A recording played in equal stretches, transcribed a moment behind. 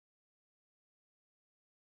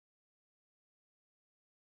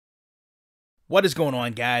What is going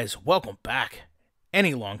on, guys? Welcome back.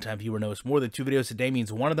 Any longtime viewer knows more than 2 videos a day means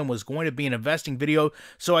one of them was going to be an investing video,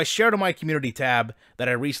 so I shared on my community tab that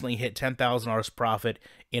I recently hit $10,000 profit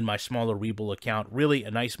in my smaller Webull account. Really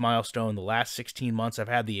a nice milestone. The last 16 months I've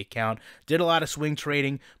had the account, did a lot of swing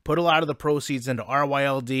trading, put a lot of the proceeds into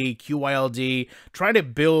RYLD, QYLD, trying to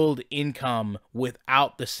build income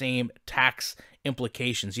without the same tax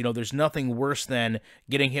implications. You know, there's nothing worse than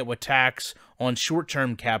getting hit with tax on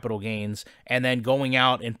short-term capital gains and then going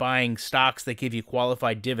out and buying stocks that give you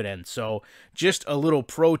qualified dividends. So just a little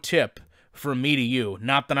pro tip from me to you.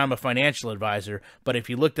 Not that I'm a financial advisor, but if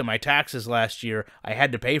you looked at my taxes last year, I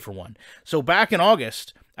had to pay for one. So back in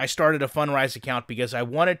August, I started a Fundrise account because I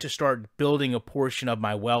wanted to start building a portion of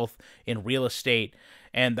my wealth in real estate,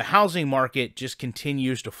 and the housing market just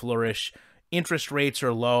continues to flourish. Interest rates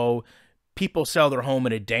are low. People sell their home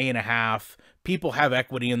in a day and a half. People have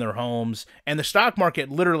equity in their homes. And the stock market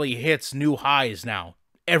literally hits new highs now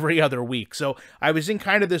every other week. So I was in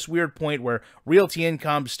kind of this weird point where Realty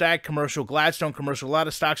Income, Stag Commercial, Gladstone Commercial, a lot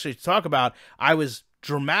of stocks to talk about, I was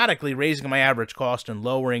dramatically raising my average cost and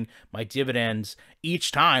lowering my dividends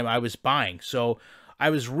each time I was buying. So I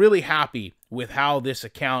was really happy with how this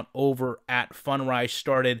account over at Fundrise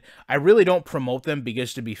started. I really don't promote them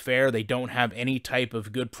because, to be fair, they don't have any type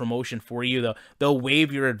of good promotion for you. They'll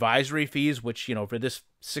waive your advisory fees, which, you know, for this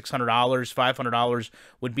 $600, $500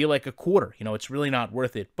 would be like a quarter. You know, it's really not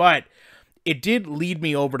worth it. But it did lead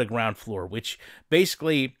me over to Ground Floor, which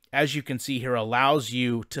basically, as you can see here, allows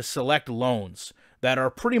you to select loans that are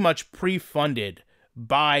pretty much pre-funded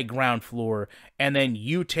by Ground Floor, and then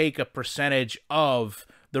you take a percentage of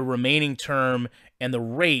the remaining term and the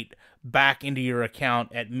rate back into your account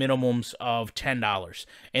at minimums of $10.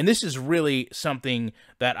 And this is really something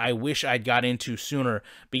that I wish I'd got into sooner,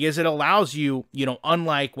 because it allows you, you know,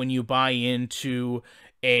 unlike when you buy into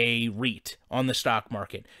a REIT on the stock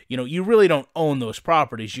market, you know, you really don't own those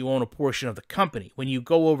properties. You own a portion of the company. When you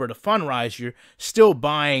go over to Fundrise, you're still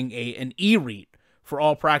buying an E-REIT for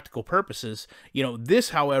all practical purposes. You know,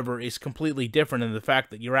 this, however, is completely different in the fact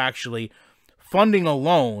that you're actually funding a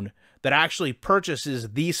loan that actually purchases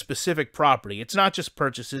the specific property. It's not just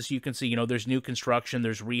purchases. You can see, you know, there's new construction,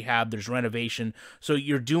 there's rehab, there's renovation. So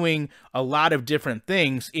you're doing a lot of different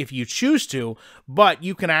things if you choose to, but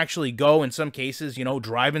you can actually go, in some cases, you know,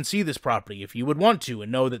 drive and see this property if you would want to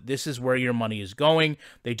and know that this is where your money is going.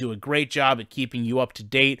 They do a great job at keeping you up to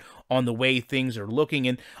date on the way things are looking.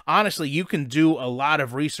 And honestly, you can do a lot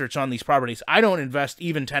of research on these properties. I don't invest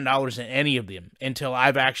even $10 in any of them until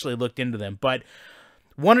I've actually looked into them. But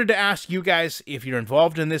wanted to ask you guys if you're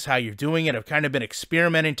involved in this, how you're doing it. I've kind of been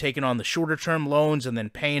experimenting, taking on the shorter term loans and then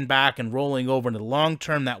paying back and rolling over into the long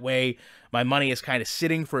term. That way my money is kind of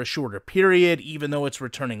sitting for a shorter period, even though it's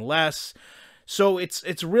returning less. So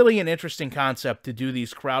it's really an interesting concept to do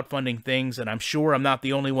these crowdfunding things, and I'm sure I'm not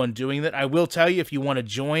the only one doing that. I will tell you, if you want to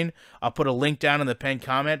join, I'll put a link down in the pinned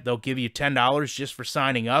comment. They'll give you $10 just for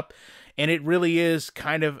signing up, and it really is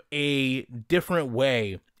kind of a different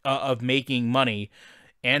way of making money.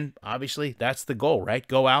 And obviously, that's the goal, right?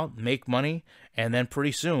 Go out, make money, and then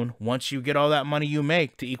pretty soon, once you get all that money you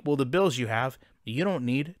make to equal the bills you have, you don't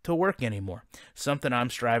need to work anymore. Something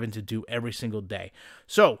I'm striving to do every single day.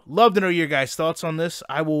 So, love to know your guys' thoughts on this.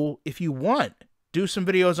 I will, if you want, do some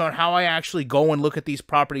videos on how I actually go and look at these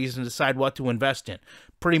properties and decide what to invest in.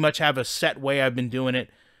 Pretty much have a set way I've been doing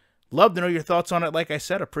it. Love to know your thoughts on it. Like I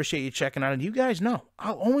said, appreciate you checking out. And you guys know,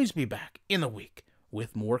 I'll always be back in the week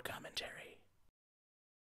with more commentary.